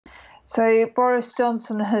So Boris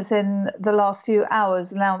Johnson has, in the last few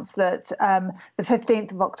hours, announced that the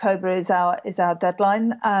 15th of October is our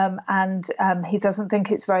deadline, and he doesn't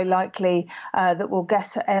think it's very likely that we'll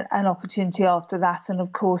get an opportunity after that. And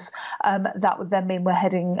of course, that would then mean we're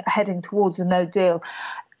heading towards a no deal.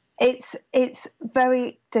 It's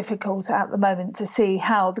very difficult at the moment to see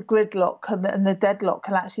how the gridlock and the deadlock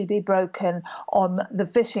can actually be broken on the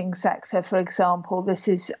fishing sector, for example. This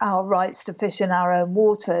is our rights to fish in our own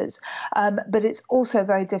waters, but it's also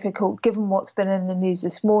very difficult, given what's been in the news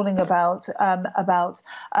this morning about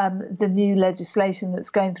the new legislation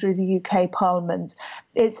that's going through the UK Parliament.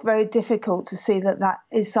 It's very difficult to see that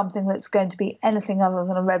is something that's going to be anything other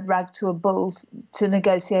than a red rag to a bull to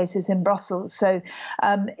negotiators in Brussels. So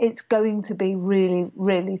it's going to be really,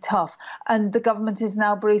 really tough. And the government is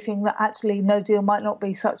now briefing that actually no deal might not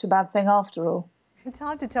be such a bad thing after all. It's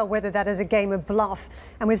hard to tell whether that is a game of bluff.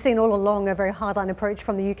 And we've seen all along a very hardline approach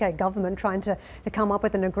from the UK government trying to come up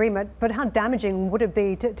with an agreement. But how damaging would it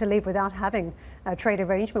be to leave without having a trade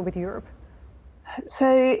arrangement with Europe?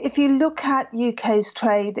 So if you look at UK's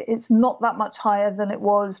trade, it's not that much higher than it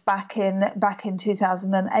was back in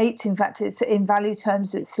 2008. In fact, it's in value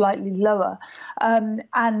terms, it's slightly lower.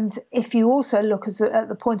 And if you also look at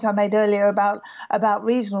the point I made earlier about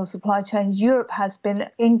regional supply chains, Europe has been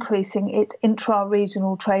increasing its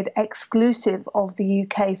intra-regional trade exclusive of the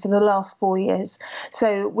UK for the last 4 years.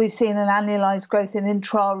 So we've seen an annualised growth in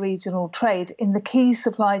intra-regional trade in the key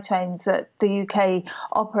supply chains that the UK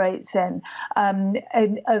operates in.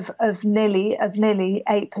 Of nearly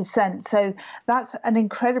 8%. So that's an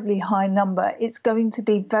incredibly high number. It's going to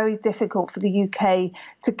be very difficult for the UK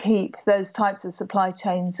to keep those types of supply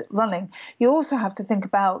chains running. You also have to think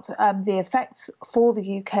about the effects for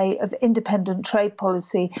the UK of independent trade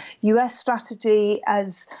policy. US strategy,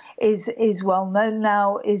 as is well known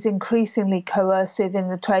now, is increasingly coercive in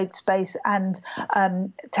the trade space and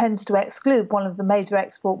tends to exclude one of the major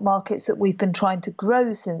export markets that we've been trying to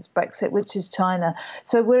grow since Brexit, which is China.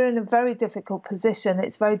 So we're in a very difficult position.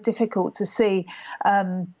 It's very difficult to see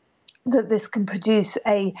that this can produce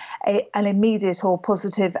an immediate or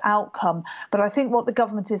positive outcome. But I think what the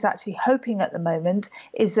government is actually hoping at the moment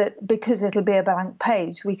is that because it'll be a blank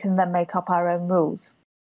page, we can then make up our own rules.